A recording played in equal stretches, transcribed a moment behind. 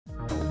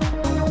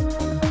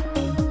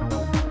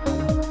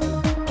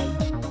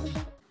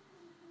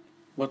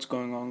What's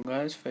going on,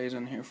 guys?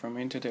 Faison here from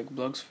Intertech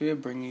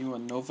Blogsphere, bringing you a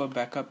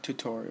NovaBACKUP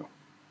tutorial.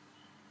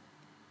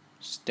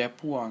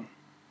 Step 1.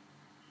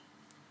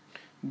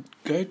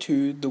 Go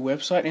to the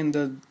website in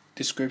the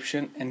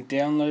description and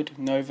download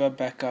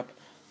NovaBACKUP.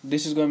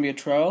 This is going to be a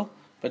trial,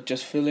 but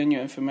just fill in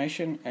your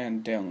information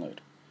and download.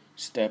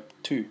 Step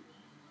 2.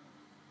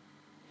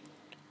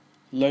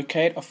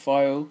 Locate a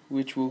file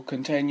which will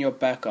contain your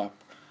backup,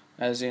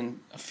 as in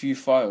a few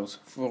files.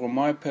 For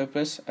my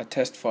purpose, a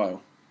test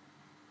file.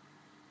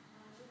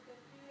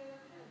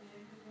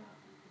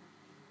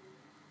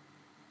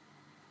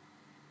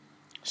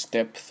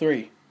 Step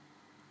 3.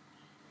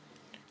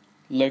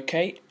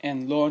 Locate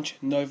and launch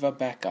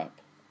NovaBACKUP.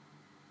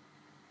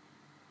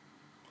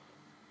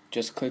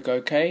 Just click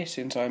OK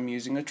since I'm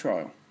using a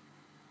trial.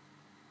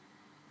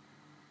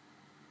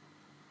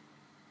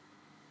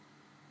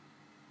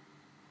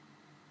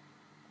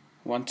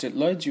 Once it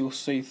loads, you'll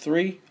see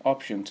three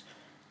options.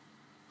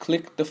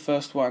 Click the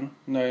first one,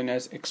 known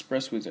as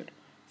Express Wizard.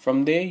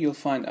 From there, you'll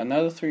find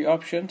another three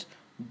options: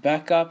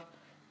 Backup,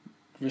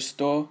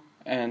 Restore,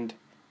 and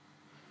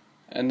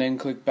then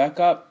click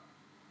Backup,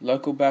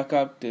 Local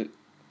Backup.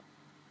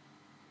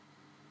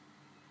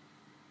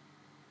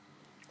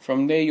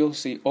 From there, you'll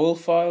see All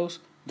Files,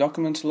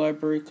 Documents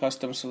Library,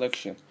 Custom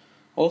Selection.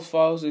 All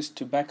Files is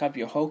to back up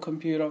your whole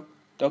computer,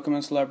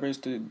 Documents Library is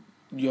to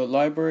your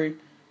library,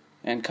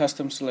 and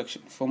Custom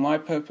Selection. For my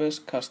purpose,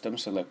 Custom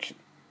Selection.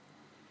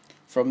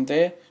 From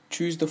there,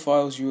 choose the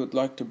files you would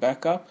like to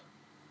back up.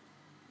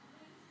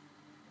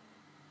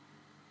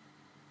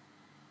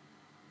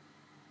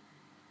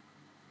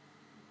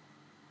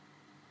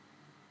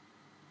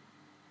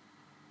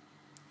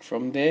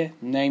 From there,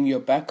 name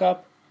your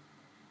backup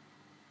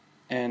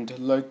and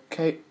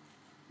locate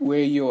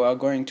where you are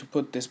going to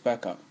put this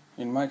backup.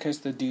 In my case,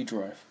 the D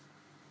drive.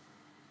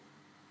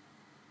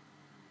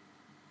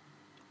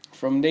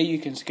 From there, you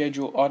can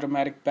schedule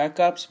automatic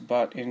backups,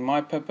 but in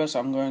my purpose,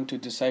 I'm going to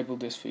disable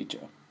this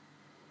feature.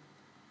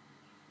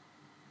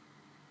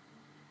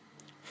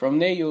 From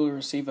there, you'll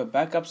receive a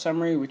backup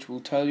summary which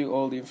will tell you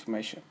all the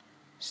information.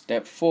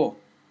 Step 4.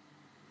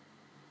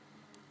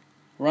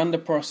 Run the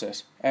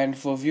process, and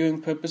for viewing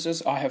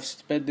purposes, I have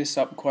sped this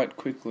up quite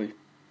quickly.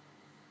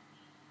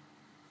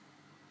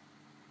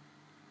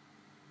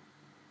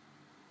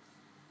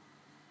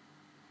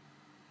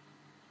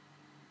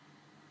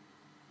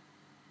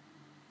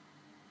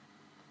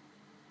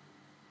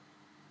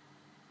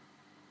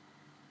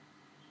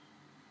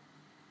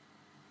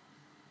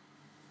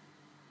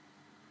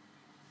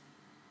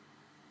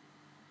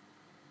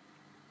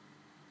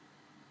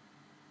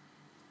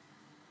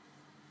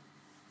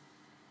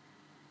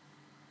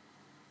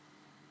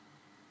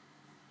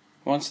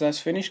 Once that's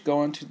finished, go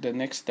on to the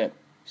next step.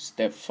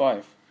 Step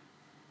 5.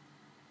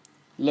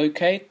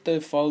 Locate the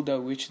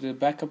folder which the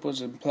backup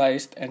was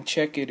placed and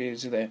check it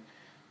is there.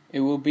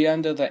 It will be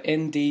under the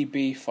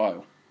NDB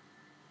file.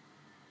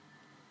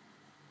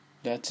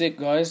 That's it,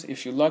 guys.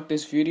 If you like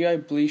this video,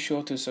 please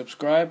sure to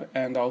subscribe,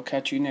 and I'll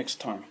catch you next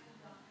time.